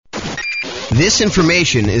This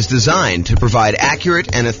information is designed to provide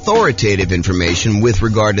accurate and authoritative information with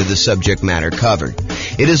regard to the subject matter covered.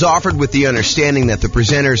 It is offered with the understanding that the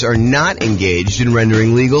presenters are not engaged in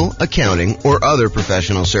rendering legal, accounting, or other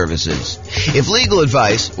professional services. If legal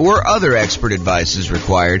advice or other expert advice is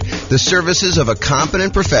required, the services of a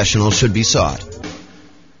competent professional should be sought.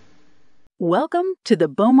 Welcome to the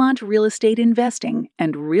Beaumont Real Estate Investing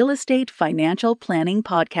and Real Estate Financial Planning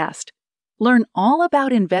Podcast. Learn all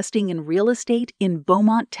about investing in real estate in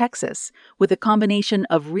Beaumont, Texas, with a combination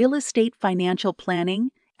of real estate financial planning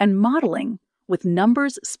and modeling with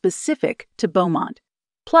numbers specific to Beaumont,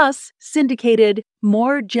 plus syndicated,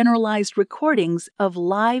 more generalized recordings of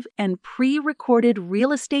live and pre-recorded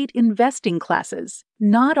real estate investing classes,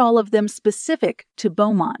 not all of them specific to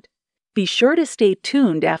Beaumont. Be sure to stay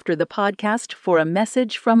tuned after the podcast for a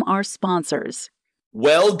message from our sponsors.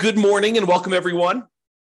 Well, good morning and welcome, everyone.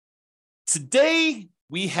 Today,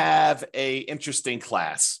 we have an interesting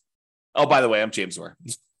class. Oh, by the way, I'm James Orr.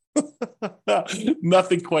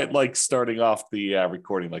 Nothing quite like starting off the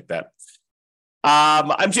recording like that.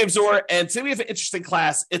 I'm James Orr, and today we have an interesting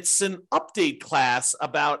class. It's an update class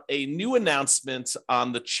about a new announcement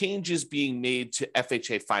on the changes being made to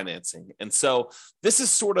FHA financing. And so this is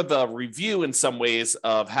sort of a review in some ways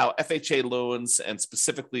of how FHA loans and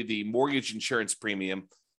specifically the mortgage insurance premium,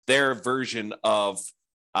 their version of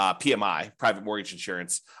PMI, private mortgage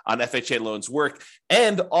insurance, on FHA loans work,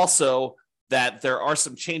 and also that there are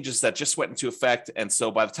some changes that just went into effect. And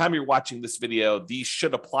so by the time you're watching this video, these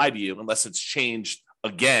should apply to you unless it's changed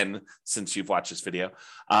again since you've watched this video.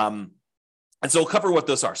 And so we'll cover what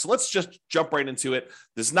those are. So let's just jump right into it.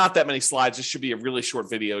 There's not that many slides. This should be a really short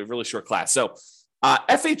video, a really short class. So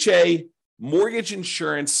FHA mortgage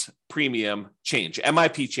insurance premium change,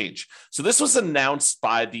 MIP change. So this was announced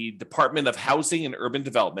by the Department of Housing and Urban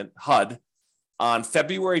Development, HUD, on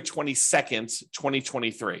February 22nd,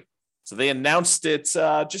 2023. So they announced it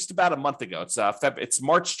just about a month ago. It's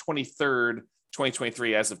March 23rd,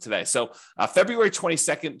 2023 as of today. So February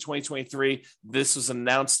 22nd, 2023, this was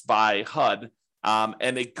announced by HUD,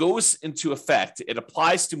 and it goes into effect. It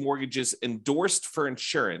applies to mortgages endorsed for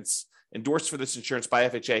this insurance by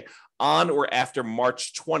FHA on or after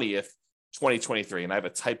March 20th, 2023. And I have a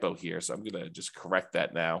typo here, so I'm going to just correct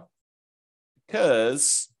that now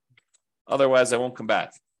because otherwise I won't come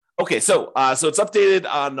back. Okay, so it's updated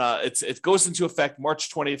on, it goes into effect March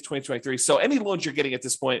 20th, 2023. So any loans you're getting at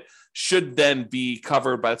this point should then be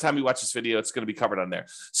covered. By the time you watch this video, it's going to be covered on there.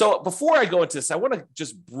 So before I go into this, I want to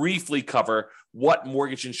just briefly cover what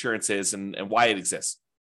mortgage insurance is and why it exists.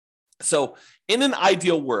 So in an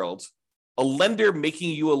ideal world, a lender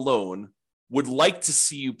making you a loan would like to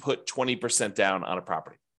see you put 20% down on a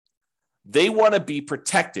property. They want to be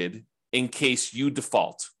protected in case you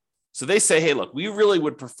default. So they say, hey, look, we really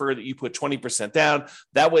would prefer that you put 20% down.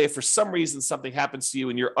 That way, if for some reason something happens to you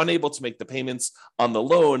and you're unable to make the payments on the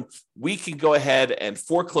loan, we can go ahead and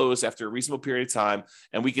foreclose after a reasonable period of time,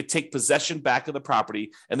 and we could take possession back of the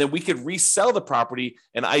property, and then we could resell the property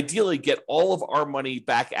and ideally get all of our money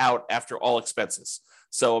back out after all expenses.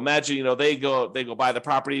 So imagine, they go buy the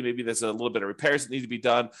property. Maybe there's a little bit of repairs that need to be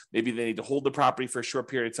done. Maybe they need to hold the property for a short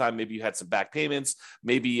period of time. Maybe you had some back payments.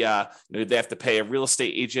 Maybe they have to pay a real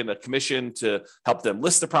estate agent a commission to help them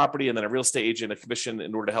list the property, and then a real estate agent a commission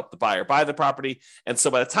in order to help the buyer buy the property. And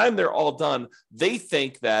so by the time they're all done, they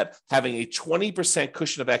think that having a 20%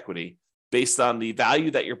 cushion of equity based on the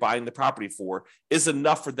value that you're buying the property for is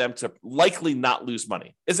enough for them to likely not lose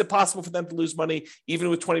money. Is it possible for them to lose money even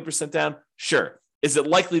with 20% down? Sure. Is it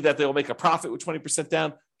likely that they'll make a profit with 20%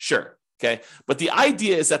 down? Sure. Okay. But the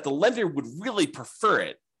idea is that the lender would really prefer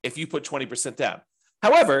it if you put 20% down.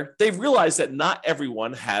 However, they've realized that not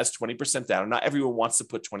everyone has 20% down. Not everyone wants to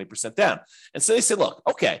put 20% down. And so they say, look,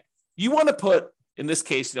 okay, you want to put, in this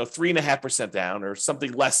case, 3.5% down or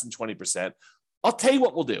something less than 20%. I'll tell you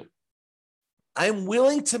what we'll do. I'm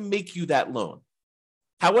willing to make you that loan.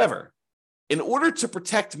 However, in order to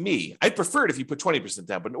protect me, I'd prefer it if you put 20%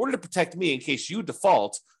 down, but in order to protect me in case you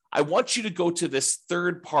default, I want you to go to this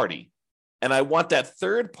third party, and I want that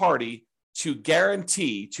third party to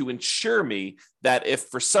guarantee, to ensure me that if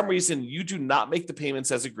for some reason you do not make the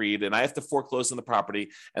payments as agreed and I have to foreclose on the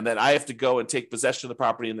property and then I have to go and take possession of the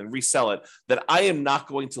property and then resell it, that I am not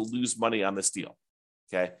going to lose money on this deal.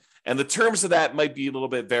 Okay. And the terms of that might be a little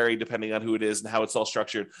bit varied depending on who it is and how it's all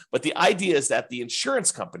structured. But the idea is that the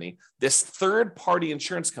insurance company, this third-party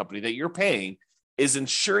insurance company that you're paying, is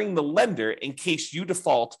insuring the lender in case you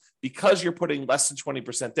default because you're putting less than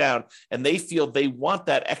 20% down, and they feel they want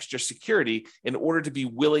that extra security in order to be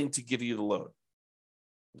willing to give you the loan.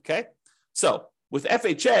 Okay? So with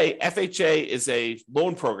FHA is a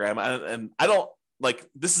loan program, and I don't like,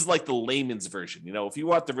 this is like the layman's version. You know, if you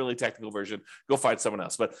want the really technical version, go find someone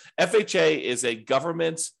else. But FHA is a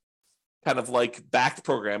government kind of like backed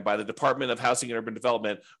program by the Department of Housing and Urban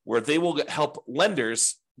Development, where they will help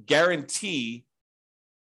lenders guarantee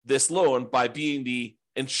this loan by being the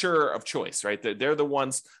insurer of choice, right? They're the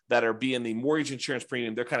ones that are being the mortgage insurance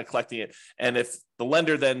premium. They're kind of collecting it. And if the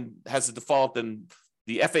lender then has a default, then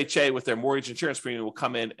the FHA with their mortgage insurance premium will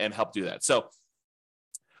come in and help do that. So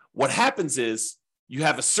what happens is you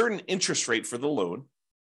have a certain interest rate for the loan.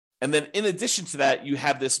 And then in addition to that, you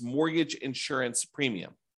have this mortgage insurance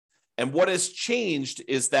premium. And what has changed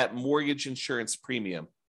is that mortgage insurance premium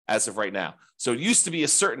as of right now. So it used to be a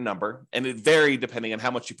certain number, and it varied depending on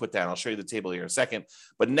how much you put down. I'll show you the table here in a second.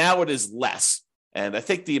 But now it is less. And I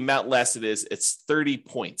think the amount less it's 30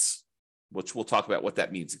 points, which we'll talk about what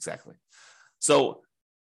that means exactly. So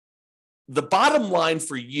the bottom line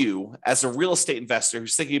for you as a real estate investor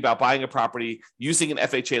who's thinking about buying a property using an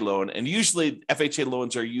FHA loan, and usually FHA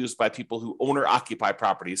loans are used by people who own or occupy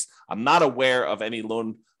properties. I'm not aware of any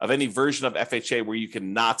loan, of any version of FHA where you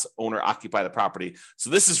can not own or occupy the property. So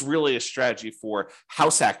this is really a strategy for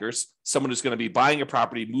house hackers, someone who's going to be buying a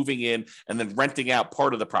property, moving in, and then renting out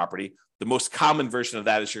part of the property. The most common version of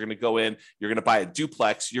that is you're going to go in, you're going to buy a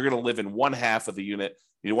duplex, you're going to live in one half of the unit,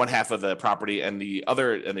 one half of the property, and the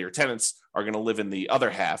other, and your tenants are going to live in the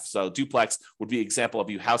other half. So duplex would be an example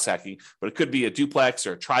of you house hacking, but it could be a duplex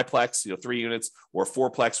or a triplex, 3 units, or a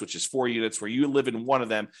fourplex, which is 4 units, where you live in one of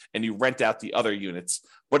them and you rent out the other units.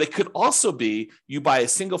 But it could also be you buy a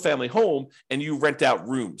single family home and you rent out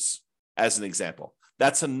rooms, as an example.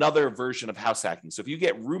 That's another version of house hacking. So if you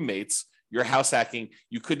get roommates, you're house hacking.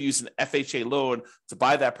 You could use an FHA loan to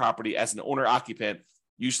buy that property as an owner occupant.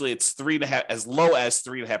 Usually it's 3.5%, as low as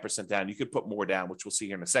 3.5% down. You could put more down, which we'll see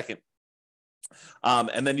here in a second.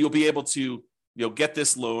 And then you'll be able to get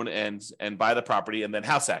this loan and buy the property and then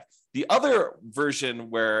house hack. The other version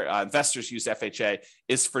where investors use FHA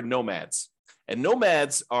is for nomads. And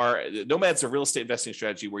nomads are a real estate investing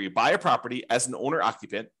strategy where you buy a property as an owner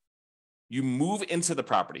occupant. You move into the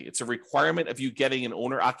property. It's a requirement of you getting an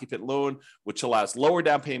owner occupant loan, which allows lower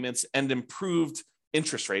down payments and improved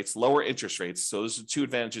interest rates, lower interest rates. So those are 2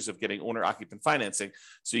 advantages of getting owner occupant financing.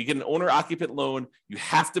 So you get an owner occupant loan. You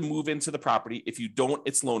have to move into the property. If you don't,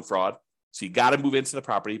 it's loan fraud. So you got to move into the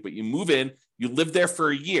property, but you move in, you live there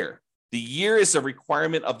for a year. The year is a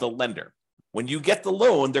requirement of the lender. When you get the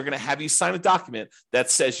loan, they're going to have you sign a document that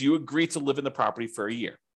says you agree to live in the property for a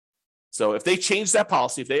year. So if they change that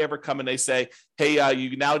policy, if they ever come and they say, hey,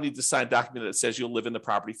 you now need to sign a document that says you'll live in the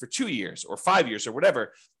property for 2 years or 5 years or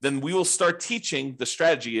whatever, then we will start teaching the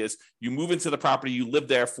strategy is you move into the property, you live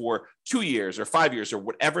there for 2 years or 5 years or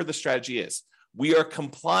whatever the strategy is. We are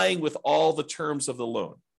complying with all the terms of the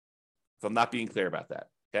loan. If I'm not being clear about that.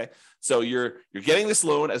 Okay. So you're getting this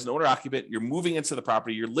loan as an owner occupant, you're moving into the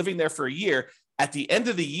property, you're living there for a year. At the end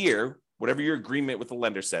of the year, whatever your agreement with the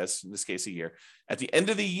lender says, in this case, a year, at the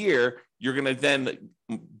end of the year, you're going to then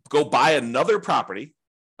go buy another property,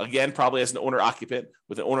 again, probably as an owner occupant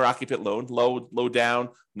with an owner occupant loan, low down,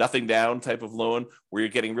 nothing down type of loan where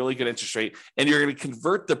you're getting really good interest rate. And you're going to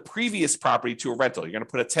convert the previous property to a rental. You're going to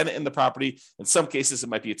put a tenant in the property. In some cases, it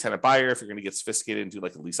might be a tenant buyer if you're going to get sophisticated and do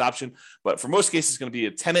like a lease option. But for most cases, it's going to be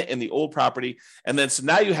a tenant in the old property. And then so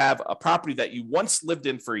now you have a property that you once lived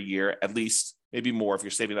in for a year, at least, maybe more if you're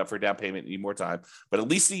saving up for a down payment, you need more time, but at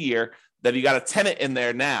least a year. That you got a tenant in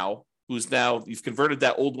there now you've converted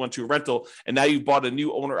that old one to a rental, and now you've bought a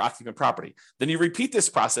new owner occupant property. Then you repeat this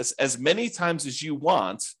process as many times as you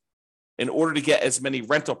want in order to get as many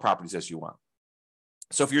rental properties as you want.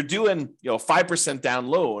 So if you're doing 5% down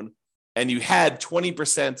loan and you had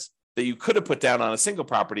 20% that you could have put down on a single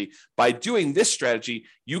property, by doing this strategy,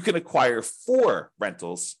 you can acquire 4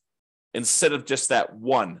 rentals instead of just that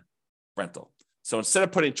 1 rental. So instead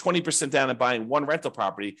of putting 20% down and buying 1 rental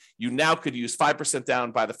property, you now could use 5%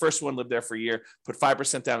 down, buy the first one, live there for a year, put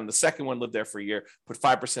 5% down in the second one, live there for a year, put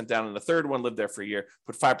 5% down in the third one, live there for a year,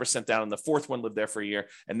 put 5% down in the fourth one, live there for a year.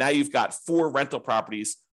 And now you've got 4 rental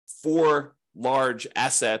properties, 4 large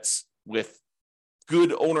assets with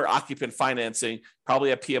good owner occupant financing, probably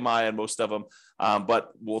a PMI on most of them.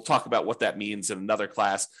 But we'll talk about what that means in another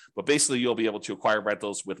class. But basically, you'll be able to acquire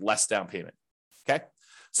rentals with less down payment. Okay.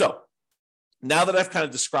 So now that I've kind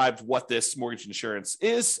of described what this mortgage insurance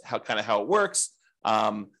is, how it works,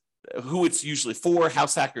 who it's usually for,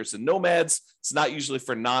 house hackers and nomads. It's not usually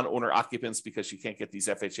for non-owner occupants because you can't get these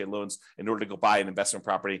FHA loans in order to go buy an investment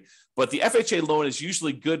property. But the FHA loan is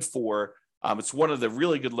usually good for It's one of the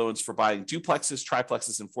really good loans for buying duplexes,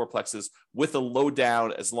 triplexes, and fourplexes with a low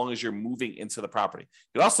down as long as you're moving into the property.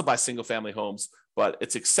 You can also buy single family homes, but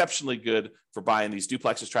it's exceptionally good for buying these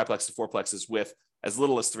duplexes, triplexes, fourplexes with as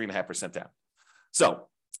little as 3.5% down. So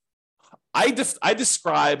I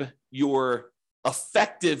describe your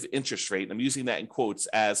effective interest rate, and I'm using that in quotes,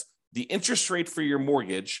 as the interest rate for your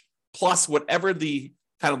mortgage plus whatever the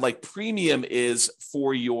kind of like premium is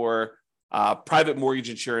for your private mortgage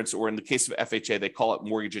insurance, or in the case of FHA, they call it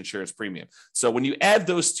mortgage insurance premium. So when you add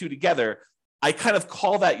those two together, I kind of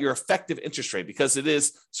call that your effective interest rate, because it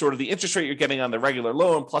is sort of the interest rate you're getting on the regular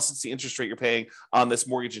loan, plus it's the interest rate you're paying on this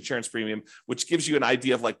mortgage insurance premium, which gives you an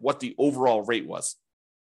idea of like what the overall rate was.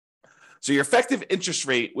 So your effective interest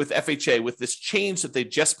rate with FHA, with this change that they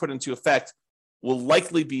just put into effect, will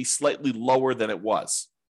likely be slightly lower than it was.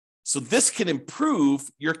 So this can improve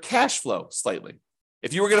your cash flow slightly.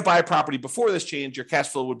 If you were going to buy a property before this change, your cash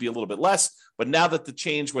flow would be a little bit less. But now that the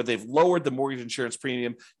change where they've lowered the mortgage insurance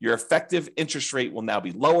premium, your effective interest rate will now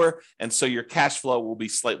be lower. And so your cash flow will be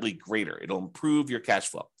slightly greater. It'll improve your cash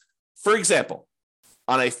flow. For example,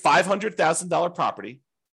 on a $500,000 property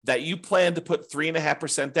that you plan to put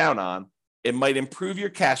 3.5% down on, it might improve your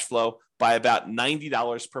cash flow by about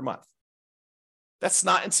 $90 per month. That's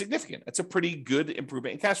not insignificant. It's a pretty good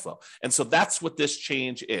improvement in cash flow. And so that's what this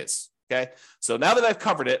change is. Okay. So now that I've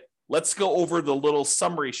covered it, let's go over the little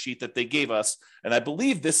summary sheet that they gave us. And I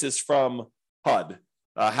believe this is from HUD,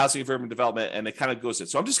 Housing and Urban Development, and it kind of goes in.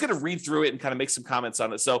 So I'm just going to read through it and kind of make some comments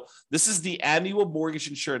on it. So this is the annual mortgage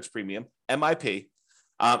insurance premium, MIP,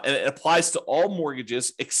 and it applies to all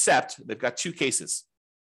mortgages except they've got two cases: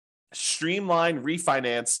 streamlined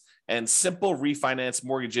refinance and simple refinance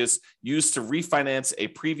mortgages used to refinance a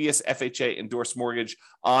previous FHA endorsed mortgage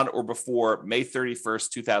on or before May 31st,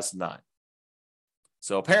 2009.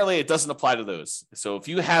 So apparently it doesn't apply to those. So if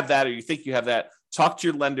you have that, or you think you have that, talk to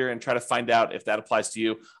your lender and try to find out if that applies to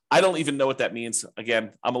you. I don't even know what that means.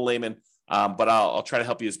 Again, I'm a layman, but I'll try to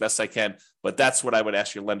help you as best I can. But that's what I would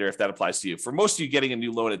ask your lender if that applies to you. For most of you getting a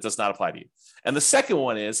new loan, it does not apply to you. And the second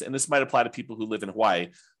one is, and this might apply to people who live in Hawaii,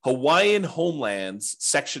 Hawaiian Homelands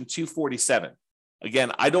Section 247.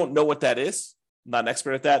 Again, I don't know what that is. I'm not an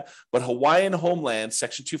expert at that, but Hawaiian Homeland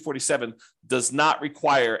Section 247 does not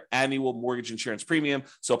require annual mortgage insurance premium.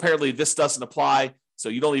 So apparently this doesn't apply. So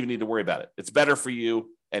you don't even need to worry about it. It's better for you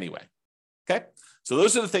anyway. Okay. So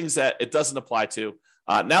those are the things that it doesn't apply to.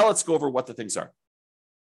 Now let's go over what the things are.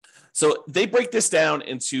 So they break this down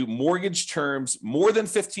into mortgage terms more than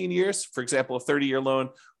 15 years, for example, a 30-year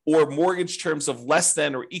loan, or mortgage terms of less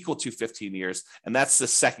than or equal to 15 years. And that's the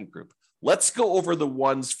second group. Let's go over the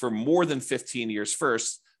ones for more than 15 years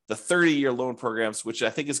first, the 30-year loan programs, which I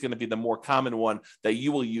think is going to be the more common one that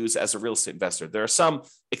you will use as a real estate investor. There are some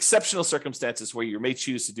exceptional circumstances where you may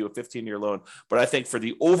choose to do a 15-year loan, but I think for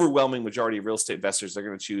the overwhelming majority of real estate investors, they're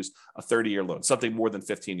going to choose a 30-year loan, something more than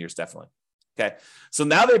 15 years, definitely. Okay. So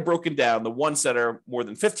now they've broken down the ones that are more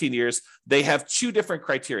than 15 years. They have two different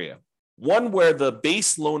criteria. One where the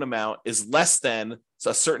base loan amount is less than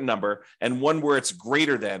a certain number, and one where it's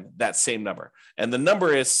greater than that same number. And the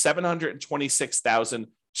number is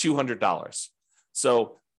 $726,200.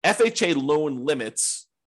 So FHA loan limits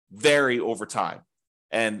vary over time.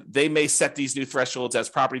 And they may set these new thresholds as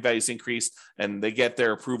property values increase and they get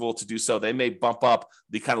their approval to do so. They may bump up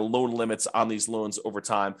the kind of loan limits on these loans over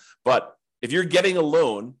time. But if you're getting a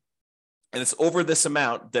loan and it's over this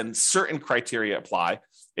amount, then certain criteria apply.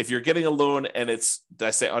 If you're getting a loan and it's, did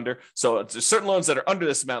I say under? So there's certain loans that are under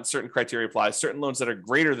this amount, certain criteria apply. Certain loans that are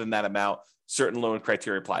greater than that amount, certain loan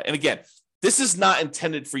criteria apply. And again, this is not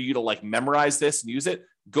intended for you to like memorize this and use it.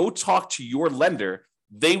 Go talk to your lender.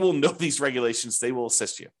 They will know these regulations. They will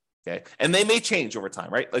assist you. Okay. And they may change over time,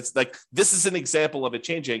 right? It's like, this is an example of it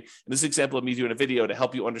changing. And this is an example of me doing a video to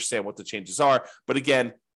help you understand what the changes are. But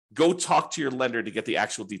again, go talk to your lender to get the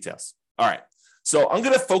actual details. All right. So I'm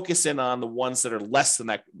going to focus in on the ones that are less than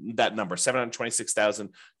that number,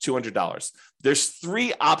 $726,200. There's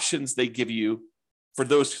three options they give you for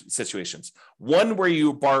those situations. One where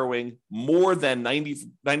you're borrowing more than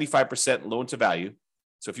 95% loan to value.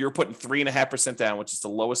 So if you're putting 3.5% down, which is the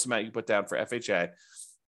lowest amount you put down for FHA,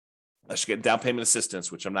 unless you're getting down payment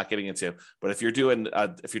assistance, which I'm not getting into. But if you're doing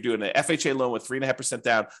an FHA loan with 3.5%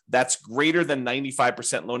 down, that's greater than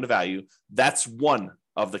 95% loan to value. That's one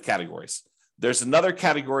of the categories. There's another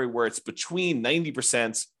category where it's between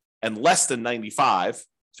 90% and less than 95.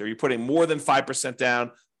 So you're putting more than 5%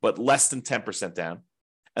 down, but less than 10% down.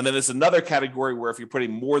 And then there's another category where if you're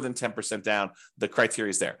putting more than 10% down, the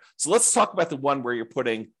criteria is there. So let's talk about the one where you're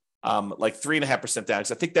putting like 3.5% down,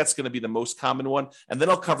 because I think that's going to be the most common one. And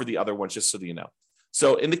then I'll cover the other ones just so that you know.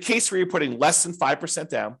 So in the case where you're putting less than 5%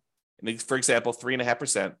 down, for example,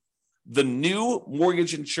 3.5%, the new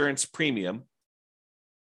mortgage insurance premium,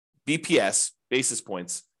 BPS, basis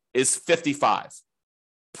points, is 55.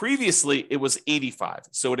 Previously, it was 85.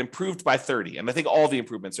 So it improved by 30. And I think all the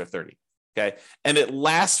improvements are 30. Okay. And it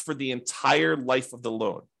lasts for the entire life of the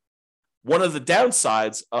loan. One of the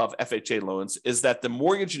downsides of FHA loans is that the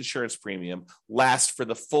mortgage insurance premium lasts for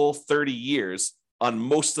the full 30 years on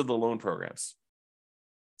most of the loan programs.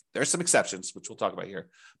 There are some exceptions, which we'll talk about here,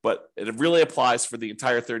 but it really applies for the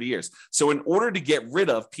entire 30 years. So in order to get rid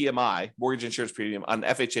of PMI, mortgage insurance premium, on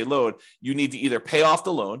an FHA loan, you need to either pay off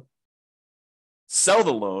the loan, sell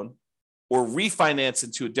the loan, or refinance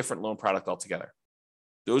into a different loan product altogether.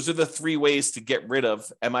 Those are the three ways to get rid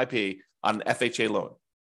of MIP on an FHA loan.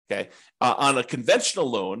 Okay. On a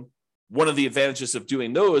conventional loan, one of the advantages of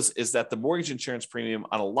doing those is that the mortgage insurance premium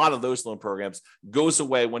on a lot of those loan programs goes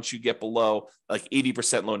away once you get below like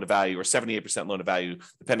 80% loan to value or 78% loan to value,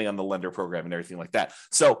 depending on the lender program and everything like that.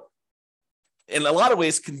 So in a lot of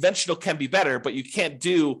ways, conventional can be better, but you can't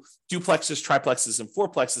do duplexes, triplexes, and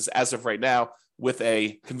fourplexes as of right now with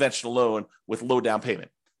a conventional loan with low down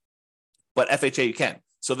payment. But FHA you can.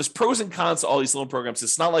 So there's pros and cons to all these loan programs.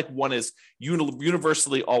 It's not like one is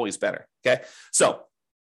universally always better. Okay. So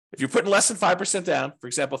if you're putting less than 5% down, for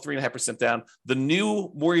example, 3.5% down, the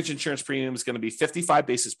new mortgage insurance premium is going to be 55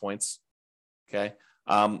 basis points. Okay.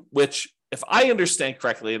 Which, if I understand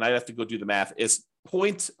correctly, and I have to go do the math, is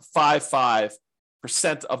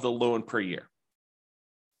 0.55% of the loan per year.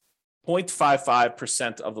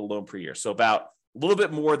 0.55% of the loan per year. So about a little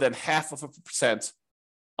bit more than 0.5%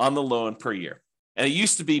 on the loan per year. And it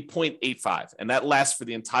used to be 0.85, and that lasts for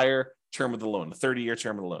the entire term of the loan, the 30-year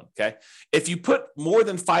term of the loan, okay? If you put more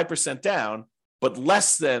than 5% down, but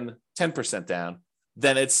less than 10% down,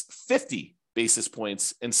 then it's 50 basis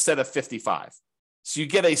points instead of 55. So you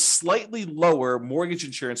get a slightly lower mortgage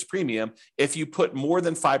insurance premium if you put more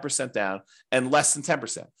than 5% down and less than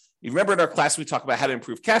 10%. You remember in our class, we talk about how to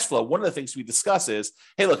improve cash flow. One of the things we discuss is,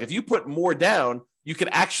 hey, look, if you put more down, you can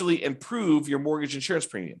actually improve your mortgage insurance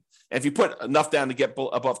premium. And if you put enough down to get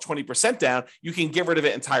above 20% down, you can get rid of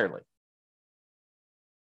it entirely.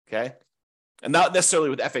 Okay. And not necessarily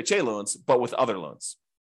with FHA loans, but with other loans.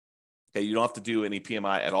 Okay. You don't have to do any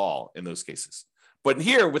PMI at all in those cases. But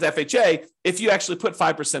here with FHA, if you actually put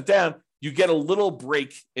 5% down, you get a little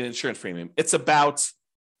break in insurance premium. It's about,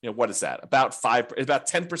 what is that? About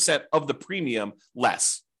 10% of the premium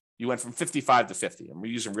less. You went from 55 to 50. I'm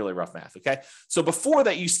using really rough math. Okay. So before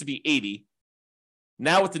that used to be 80.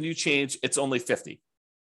 Now with the new change, it's only 50.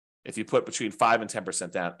 If you put between 5 and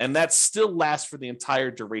 10% down, and that still lasts for the entire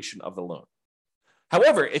duration of the loan.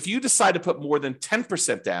 However, if you decide to put more than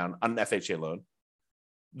 10% down on an FHA loan,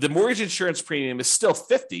 the mortgage insurance premium is still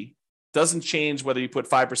 50, doesn't change whether you put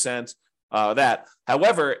 5%, that.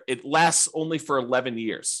 However, it lasts only for 11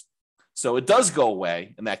 years. So it does go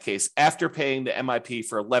away in that case after paying the MIP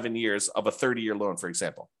for 11 years of a 30-year loan, for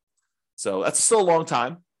example. So that's still a long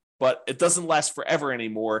time, but it doesn't last forever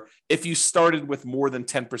anymore if you started with more than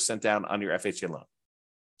 10% down on your FHA loan.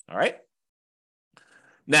 All right.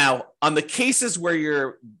 Now, on the cases where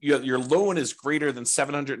your loan is greater than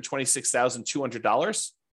 $726,200,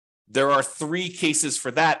 there are 3 cases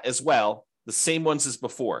for that as well, the same ones as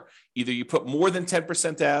before. Either you put more than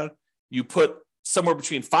 10% down, you put somewhere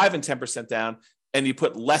between 5 and 10% down, and you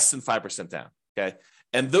put less than 5% down. Okay.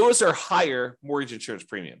 And those are higher mortgage insurance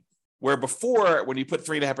premium. Where before, when you put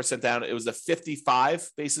 3.5% down, it was a 55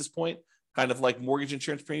 basis point, kind of like mortgage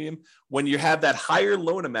insurance premium. When you have that higher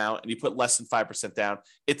loan amount and you put less than 5% down,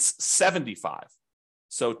 it's 75.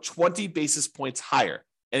 So 20 basis points higher.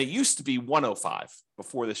 And it used to be 105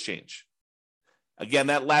 before this change. Again,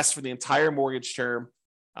 that lasts for the entire mortgage term.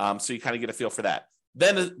 So you kind of get a feel for that.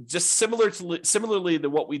 Then just similarly to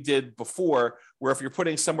what we did before, where if you're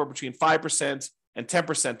putting somewhere between 5% and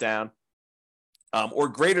 10% down, or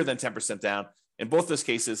greater than 10% down, in both those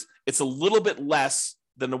cases, it's a little bit less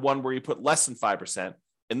than the one where you put less than 5%.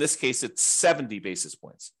 In this case, it's 70 basis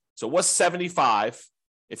points. So it was 75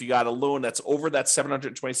 if you got a loan that's over that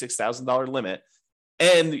 $726,000 limit,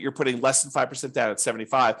 and you're putting less than 5% down, it's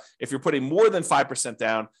 75. If you're putting more than 5%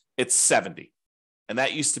 down, it's 70. And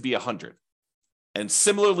that used to be 100. And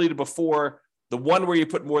similarly to before, the one where you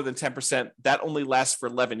put more than 10%, that only lasts for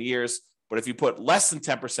 11 years. But if you put less than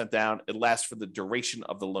 10% down, it lasts for the duration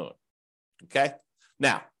of the loan. Okay.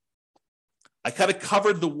 Now, I kind of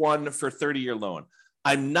covered the one for 30-year loan.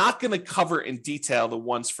 I'm not going to cover in detail the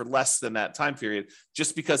ones for less than that time period,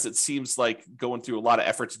 just because it seems like going through a lot of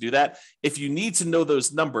effort to do that. If you need to know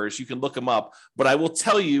those numbers, you can look them up. But I will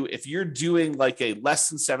tell you, if you're doing like a less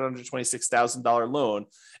than $726,000 loan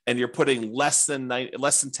and you're putting less than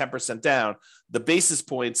 10% down, the basis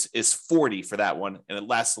points is 40 for that one, and it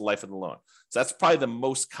lasts the life of the loan. So that's probably the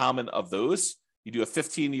most common of those. You do a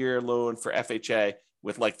 15-year loan for FHA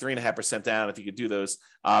with like 3.5% down, if you could do those.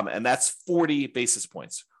 And that's 40 basis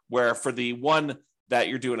points, where for the one that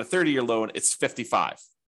you're doing a 30-year loan, it's 55.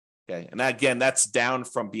 Okay. And that, again, that's down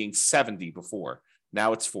from being 70 before.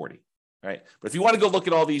 Now it's 40. Right. But if you want to go look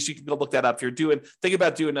at all these, you can go look that up. If you're think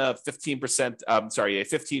about doing a 15%, a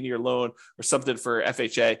 15-year loan or something for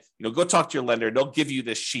FHA, go talk to your lender. They'll give you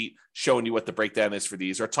this sheet showing you what the breakdown is for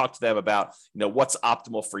these, or talk to them about, what's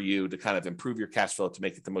optimal for you to kind of improve your cash flow to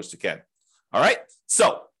make it the most you can. All right.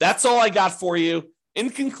 So that's all I got for you.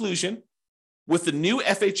 In conclusion, with the new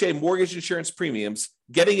FHA mortgage insurance premiums,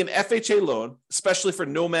 getting an FHA loan, especially for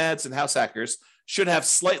nomads and house hackers, should have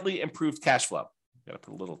slightly improved cash flow. Got to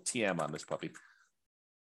put a little TM on this puppy.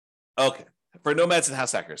 Okay. For nomads and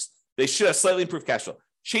house hackers, they should have slightly improved cash flow.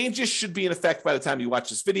 Changes should be in effect by the time you watch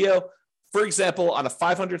this video. For example, on a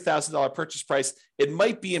 $500,000 purchase price, it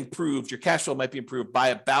might be improved. Your cash flow might be improved by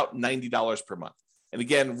about $90 per month. And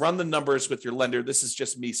again, run the numbers with your lender. This is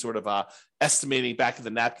just me sort of estimating back of the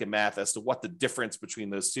napkin math as to what the difference between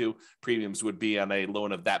those two premiums would be on a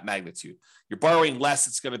loan of that magnitude. You're borrowing less,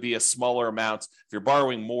 it's going to be a smaller amount. If you're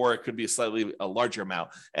borrowing more, it could be a larger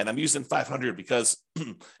amount. And I'm using 500 because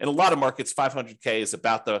in a lot of markets, 500K is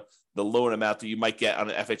about the loan amount that you might get on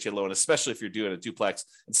an FHA loan, especially if you're doing a duplex.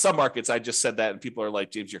 In some markets, I just said that and people are like,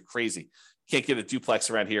 James, you're crazy. You can't get a duplex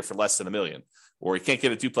around here for less than $1 million. Or you can't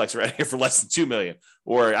get a duplex around here for less than 2 million,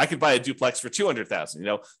 or I could buy a duplex for 200,000.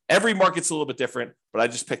 Every market's a little bit different, but I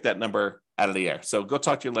just picked that number out of the air. So go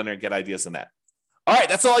talk to your lender and get ideas on that. All right,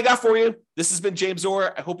 that's all I got for you. This has been James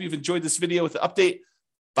Orr. I hope you've enjoyed this video with the update.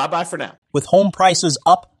 Bye-bye for now. With home prices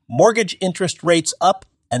up, mortgage interest rates up,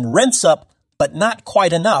 and rents up, but not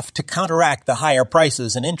quite enough to counteract the higher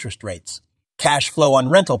prices and interest rates. Cash flow on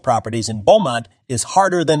rental properties in Beaumont is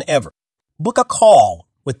harder than ever. Book a call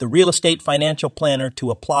with the Real Estate Financial Planner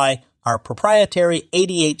to apply our proprietary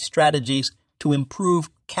 88 strategies to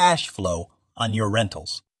improve cash flow on your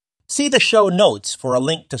rentals. See the show notes for a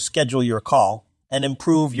link to schedule your call and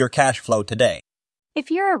improve your cash flow today.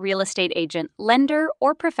 If you're a real estate agent, lender,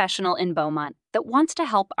 or professional in Beaumont that wants to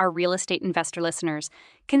help our real estate investor listeners,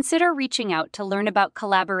 consider reaching out to learn about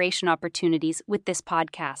collaboration opportunities with this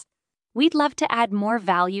podcast. We'd love to add more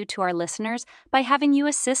value to our listeners by having you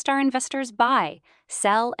assist our investors buy,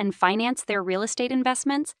 sell, and finance their real estate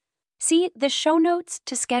investments. See the show notes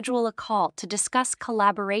to schedule a call to discuss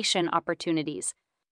collaboration opportunities.